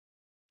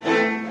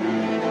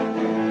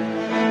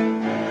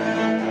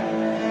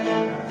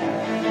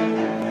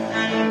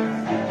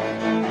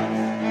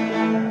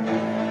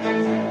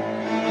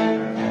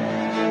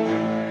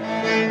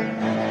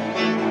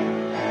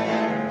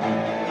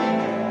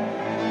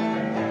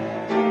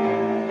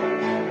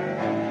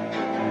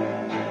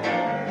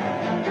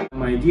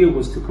idea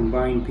was to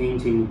combine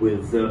painting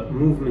with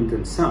movement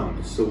and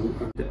sound. So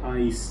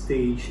I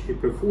stage a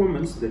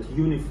performance that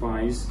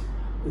unifies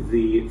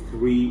the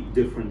three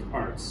different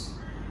arts.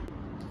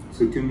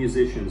 So two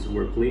musicians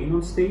were playing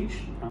on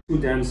stage, two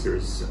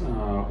dancers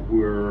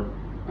were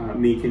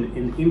making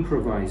an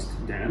improvised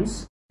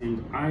dance,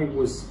 and I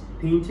was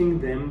painting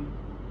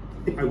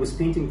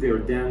their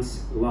dance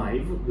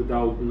live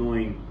without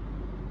knowing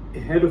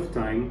ahead of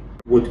time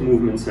what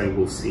movements I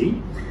will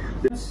see.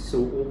 So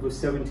over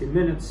 70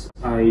 minutes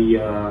I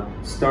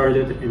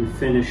started and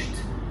finished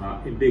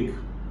a big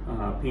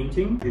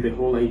painting. The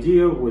whole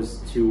idea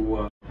was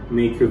to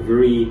make a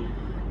very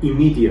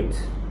immediate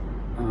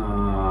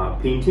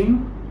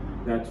painting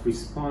that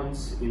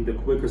responds in the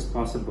quickest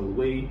possible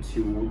way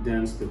to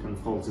dance that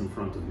unfolds in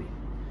front of me.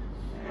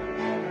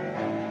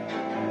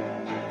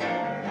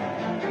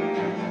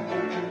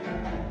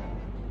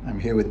 I'm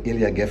here with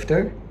Ilya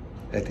Gefter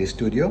at his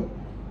studio.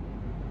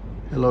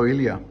 Hello,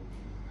 Ilya.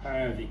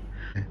 Hi, Avi.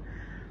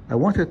 I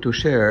wanted to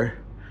share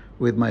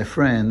with my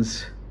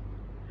friends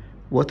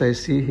what I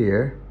see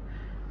here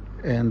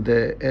and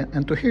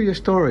to hear your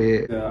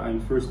story. I'm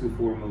first and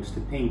foremost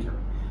a painter.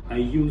 I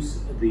use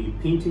the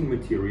painting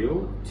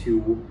material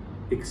to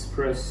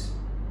express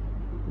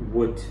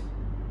what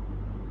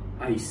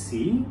I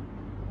see,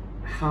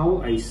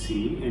 how I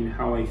see, and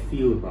how I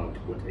feel about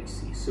what I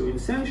see. So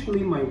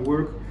essentially my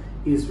work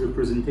is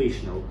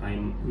representational.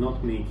 I'm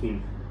not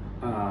making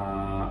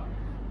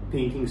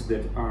paintings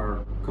that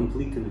are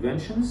complete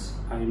inventions.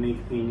 I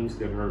make paintings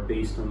that are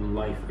based on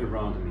life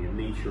around me and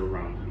nature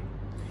around me.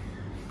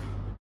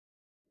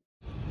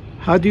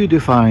 How do you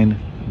define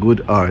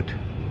good art?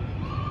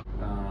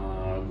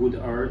 Good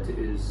art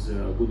is,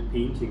 good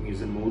painting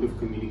is a mode of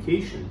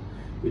communication.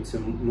 It's a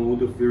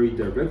mode of very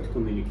direct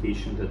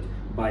communication that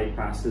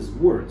bypasses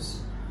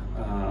words.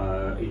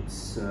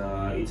 It's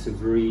a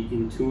very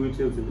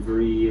intuitive and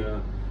very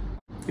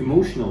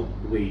emotional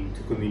way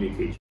to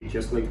communicate,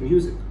 just like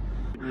music.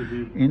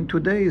 Mm-hmm. In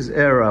today's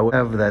era, we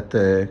have that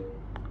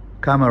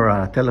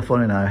camera,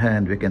 telephone in our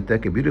hand. We can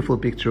take a beautiful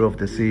picture of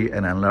the sea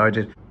and enlarge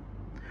it.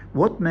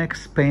 What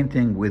makes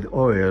painting with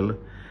oil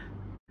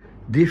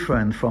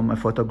different from a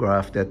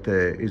photograph that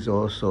is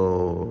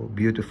also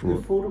beautiful?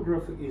 The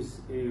photograph is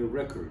a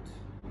record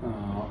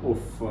of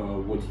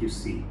what you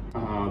see.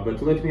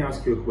 But let me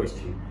ask you a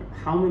question.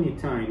 How many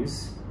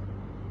times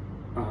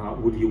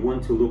would you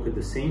want to look at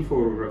the same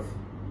photograph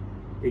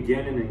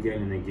again and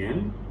again and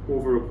again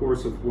over a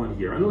course of 1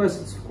 year?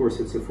 Unless, of course,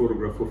 it's a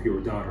photograph of your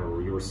daughter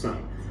or your son.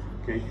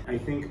 Okay? I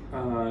think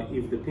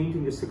if the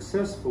painting is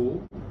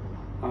successful,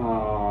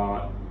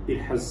 it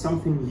has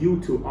something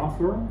new to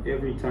offer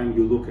every time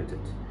you look at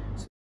it.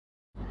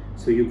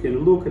 So you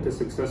can look at a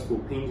successful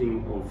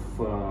painting of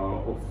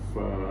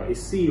a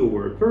sea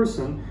or a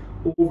person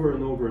over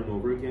and over and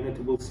over again.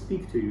 It will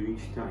speak to you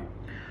each time.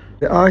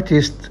 The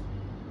artist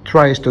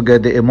tries to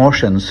get the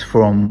emotions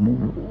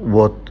from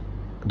what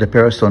the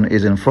person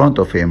is in front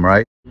of him,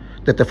 right?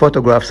 That the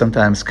photograph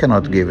sometimes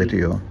cannot give it to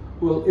you.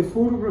 Well, a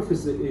photograph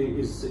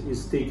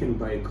is taken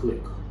by a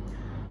click,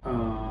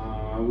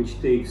 which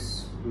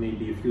takes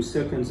maybe a few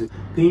seconds.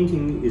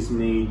 Painting is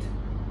made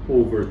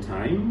over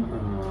time,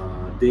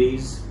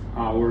 days,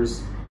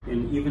 hours,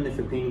 and even if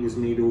a painting is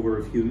made over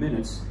a few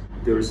minutes,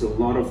 there's a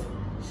lot of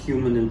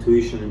human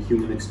intuition and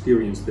human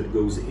experience that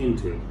goes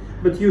into it.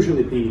 But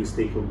usually paintings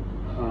take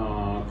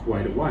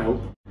quite a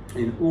while,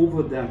 and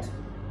over that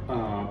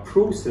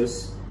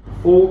process,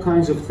 all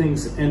kinds of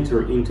things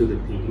enter into the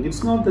painting.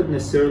 It's not that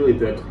necessarily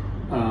that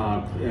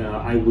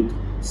I would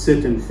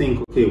sit and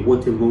think, okay,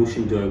 what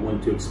emotion do I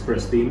want to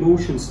express? The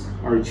emotions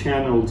are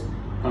channeled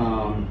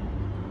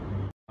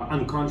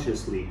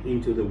unconsciously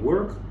into the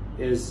work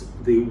as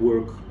the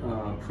work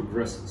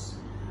progresses.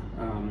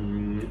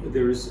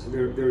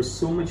 There's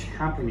so much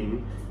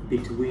happening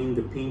between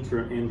the painter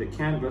and the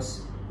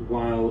canvas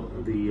while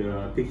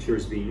the picture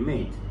is being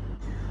made,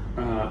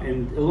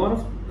 and a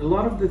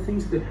lot of the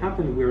things that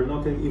happen we're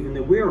not even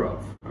aware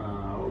of,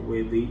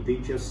 where they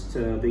just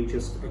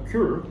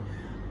occur.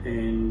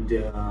 And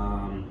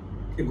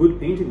a good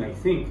painting, I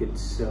think,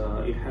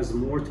 it has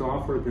more to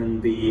offer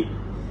than the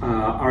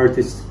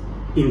artist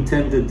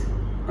intended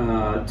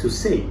to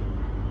say.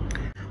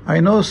 I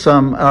know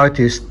some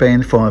artists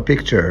paint from a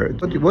picture.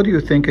 What are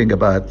you thinking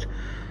about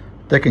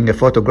taking a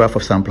photograph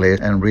of some place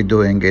and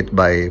redoing it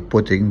by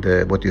putting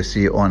what you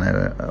see on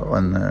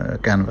a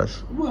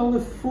canvas? Well, the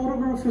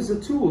photograph is a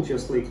tool,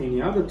 just like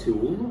any other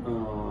tool.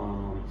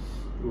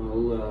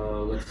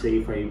 Let's say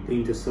if I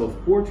paint a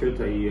self-portrait,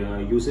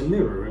 I use a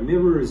mirror. A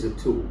mirror is a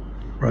tool.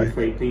 Right. If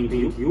I paint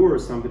you or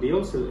somebody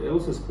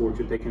else's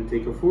portrait, I can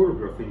take a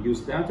photograph and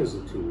use that as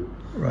a tool.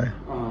 Right.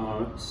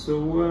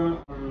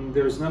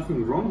 There's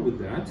nothing wrong with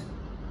that,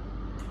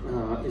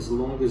 as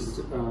long as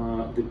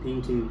the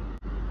painting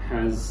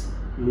has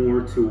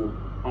more to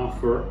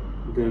offer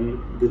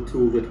than the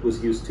tool that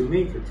was used to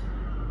make it.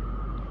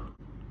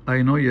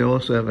 I know you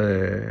also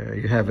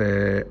have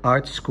a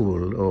art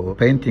school or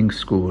painting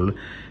school.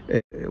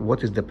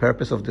 What is the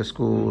purpose of the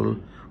school?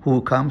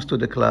 Who comes to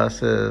the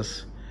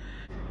classes?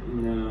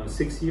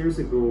 6 years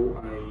ago,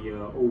 I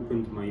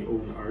opened my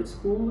own art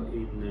school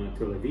in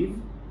Tel Aviv,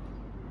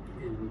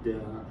 and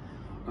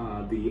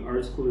the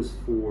art school is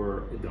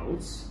for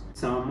adults.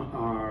 Some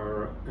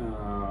are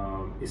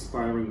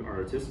aspiring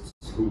artists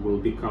who will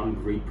become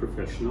great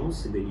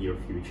professionals in the near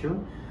future.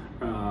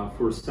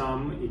 For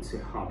some, it's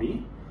a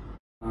hobby,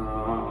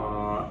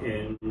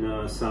 and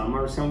some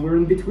are somewhere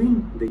in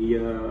between. They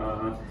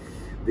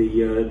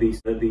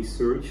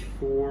search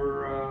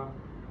for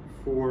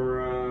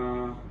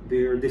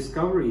their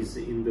discoveries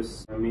in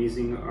this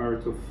amazing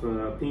art of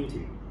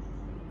painting.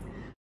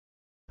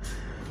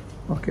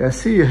 Okay, I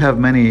see you have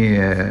many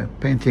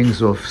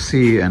paintings of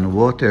sea and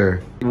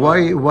water.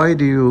 Why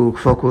do you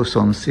focus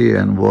on sea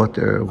and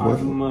water?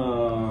 I'm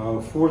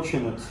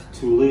fortunate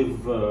to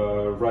live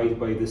right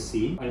by the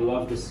sea. I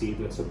love the sea.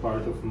 That's a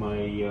part of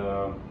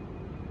my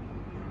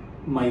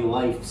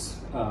life's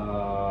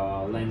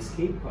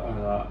landscape.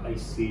 I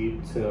see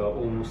it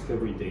almost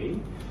every day,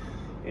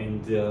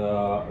 and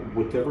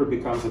whatever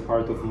becomes a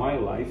part of my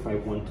life, I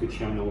want to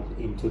channel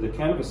into the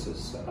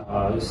canvases.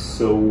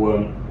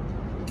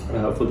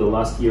 For the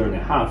last year and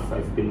a half,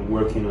 I've been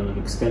working on an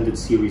extended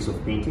series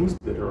of paintings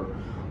that are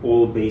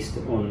all based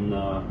on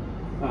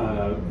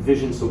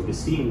visions of the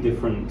sea in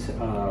different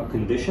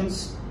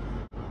conditions,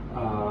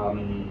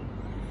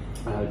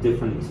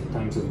 different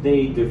times of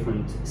day,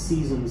 different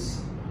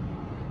seasons,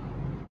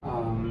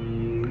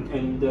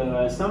 and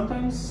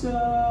sometimes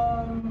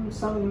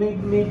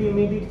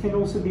maybe it can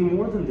also be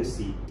more than the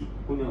sea.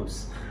 Who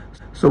knows?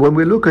 So when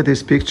we look at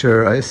this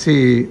picture, I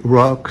see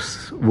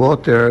rocks,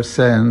 water,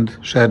 sand,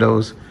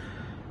 shadows.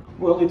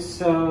 Well,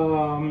 it's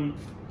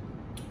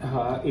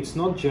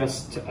not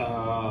just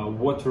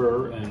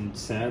water and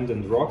sand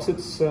and rocks,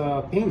 it's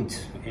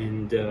paint,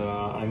 and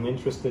I'm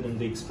interested in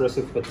the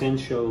expressive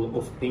potential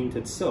of paint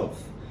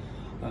itself.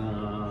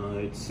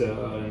 I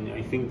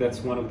think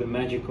that's one of the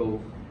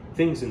magical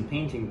things in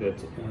painting,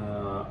 that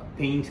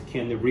paint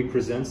can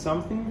represent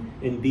something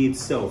and be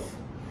itself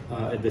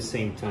at the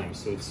same time.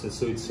 So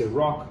it's a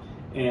rock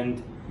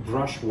and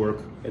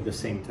brushwork at the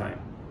same time.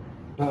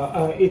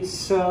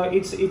 It's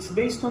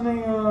based on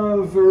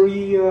a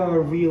very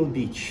real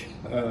beach,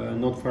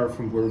 not far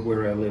from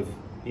where I live,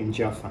 in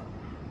Jaffa.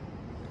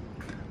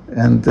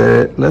 And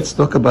let's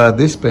talk about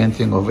this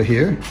painting over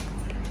here.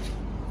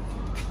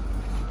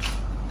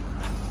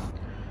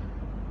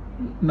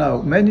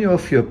 Now, many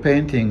of your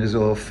paintings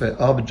of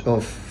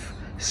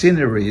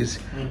sceneries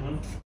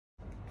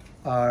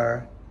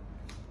are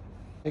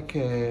like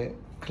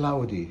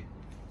cloudy.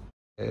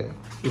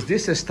 Is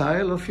this a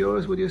style of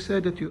yours, would you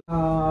say, that you...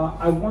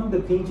 I want the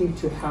painting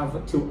to have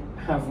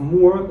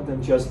more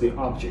than just the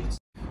objects.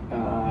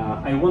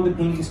 I want the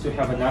paintings to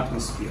have an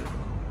atmosphere.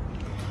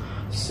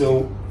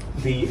 So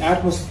the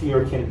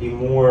atmosphere can be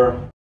more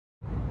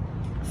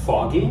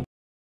foggy,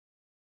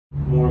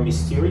 more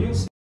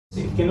mysterious.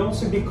 It can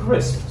also be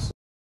crisp.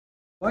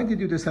 Why did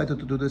you decide to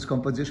do this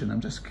composition? I'm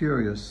just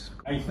curious.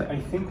 I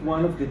think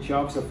one of the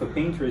jobs of a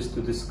painter is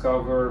to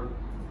discover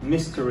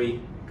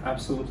mystery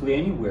absolutely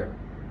anywhere.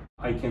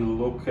 I can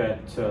look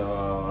at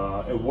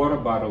a water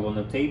bottle on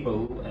a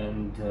table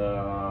and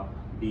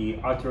be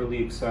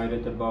utterly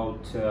excited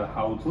about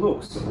how it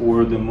looks,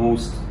 or the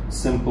most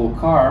simple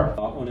car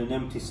on an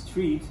empty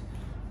street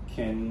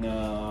can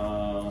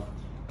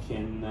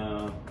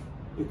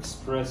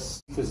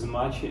express as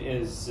much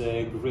as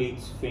a great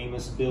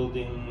famous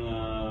building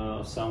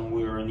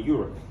somewhere in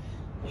Europe.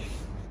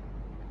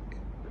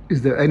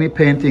 Is there any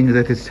painting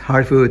that is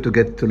hard for you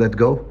to let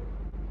go?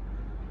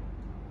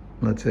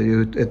 Let's say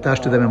you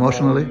attach to them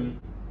emotionally?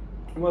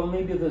 Well,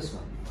 maybe this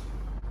one.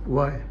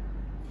 Why?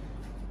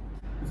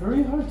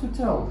 Very hard to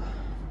tell.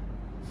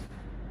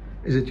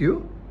 Is it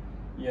you?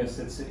 Yes,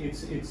 it's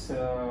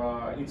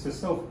a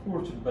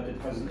self-portrait, but it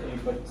has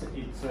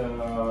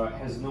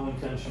no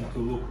intention to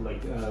look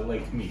like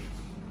me.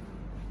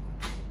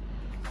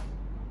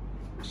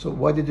 So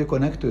why did you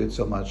connect to it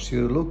so much?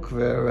 You look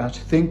very much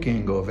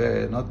thinking, or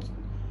very not...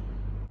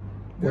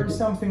 There are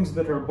some things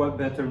that are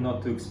better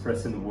not to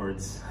express in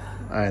words.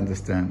 I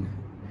understand.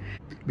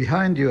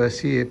 Behind you, I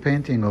see a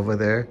painting over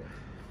there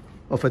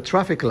of a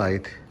traffic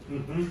light.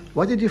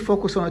 Why did you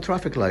focus on a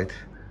traffic light?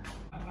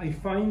 I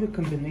find the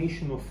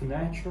combination of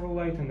natural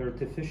light and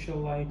artificial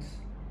light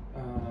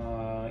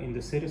in the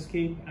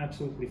cityscape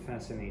absolutely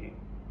fascinating.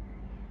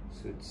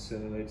 So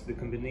it's the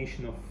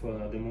combination of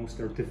the most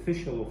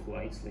artificial of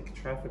lights, like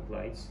traffic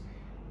lights,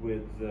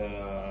 with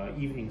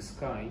evening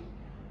sky.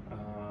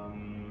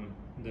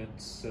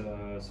 That's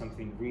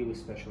something really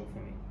special for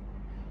me.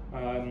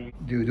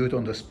 Do you do it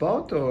on the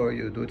spot, or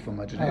you do it from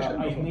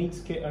imagination?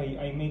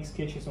 I make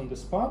sketches on the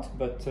spot,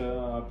 but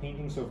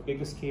paintings of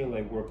bigger scale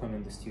I work on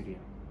in the studio.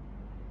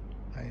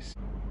 I see.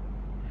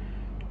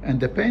 And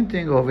the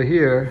painting over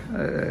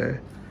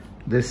here,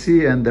 the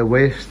sea and the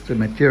waste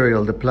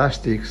material, the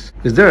plastics,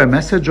 is there a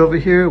message over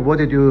here? What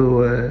did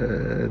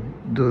you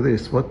do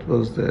this? What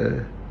was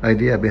the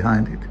idea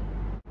behind it?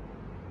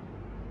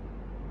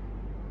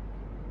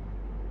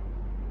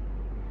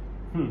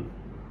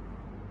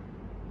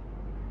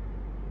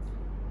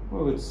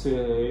 Well, it's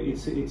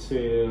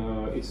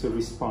a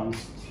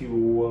response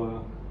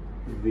to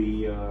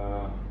the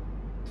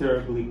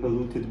terribly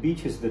polluted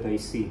beaches that I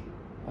see,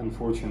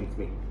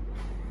 unfortunately.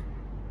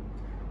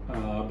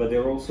 But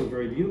they're also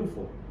very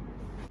beautiful.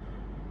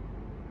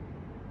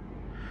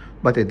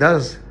 But it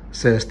does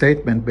say a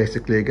statement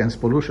basically against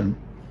pollution.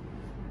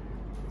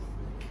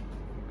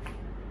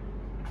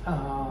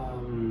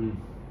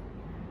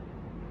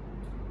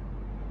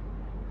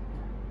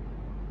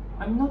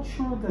 I'm not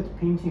sure that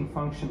painting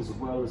functions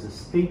well as a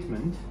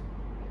statement.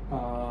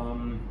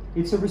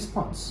 It's a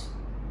response.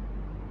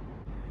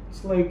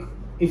 It's like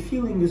a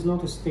feeling is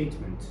not a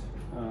statement,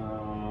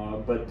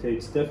 but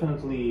it's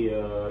definitely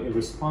a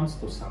response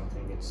to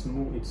something. It's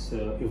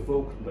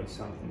evoked by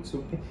something.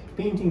 So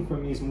painting for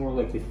me is more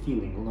like a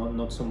feeling,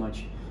 not so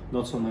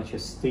much a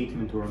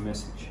statement or a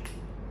message.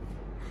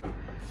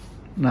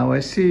 Now I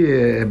see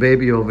a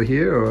baby over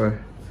here,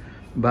 or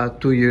about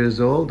 2 years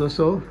old or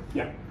so.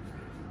 Yeah.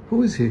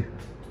 Who is he?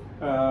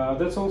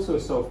 That's also a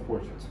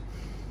self-portrait.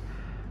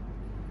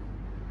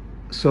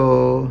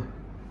 So,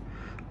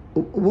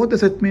 what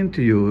does it mean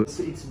to you?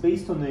 It's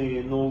based on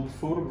an old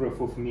photograph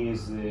of me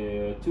as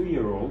a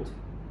 2-year-old.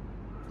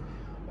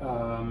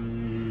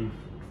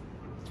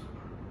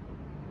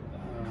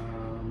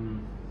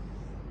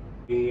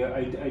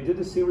 I did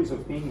a series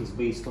of paintings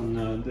based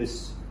on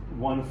this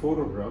one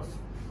photograph.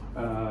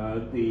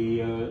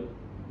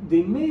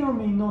 They may or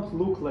may not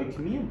look like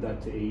me at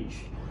that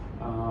age,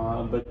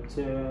 but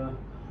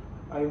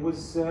I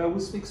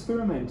was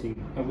experimenting.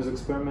 I was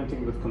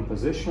experimenting with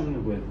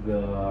composition,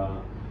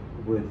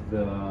 with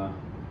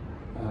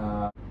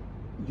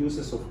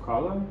uses of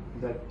color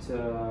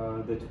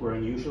that were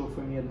unusual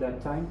for me at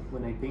that time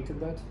when I painted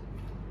that.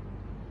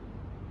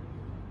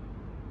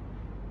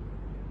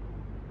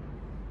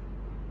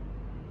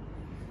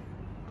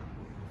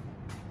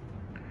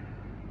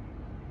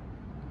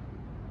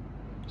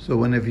 So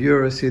when a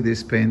viewer sees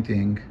this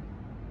painting,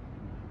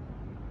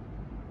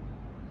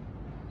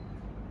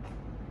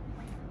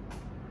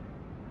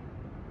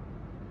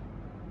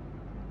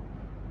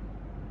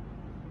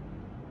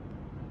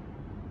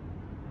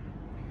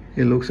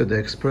 he looks at the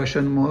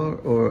expression more,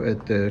 or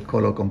at the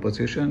color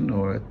composition,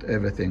 or at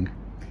everything?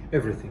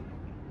 Everything.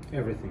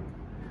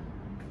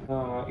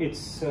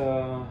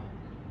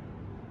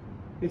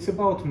 It's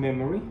about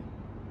memory,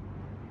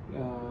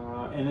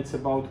 and it's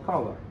about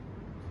color.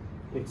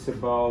 It's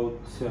about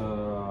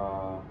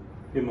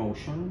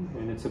emotion,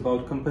 and it's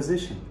about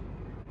composition.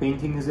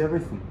 Painting is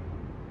everything.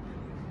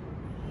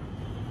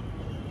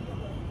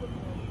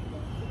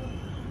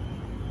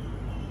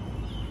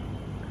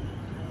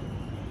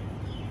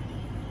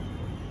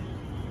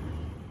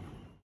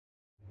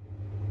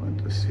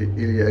 Want to see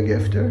Ilya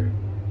Gefter?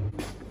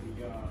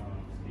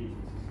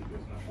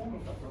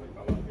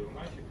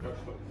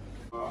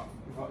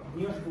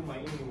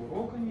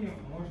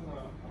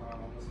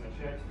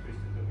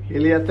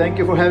 Ilya, thank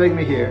you for having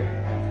me here.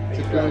 It's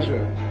a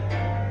pleasure.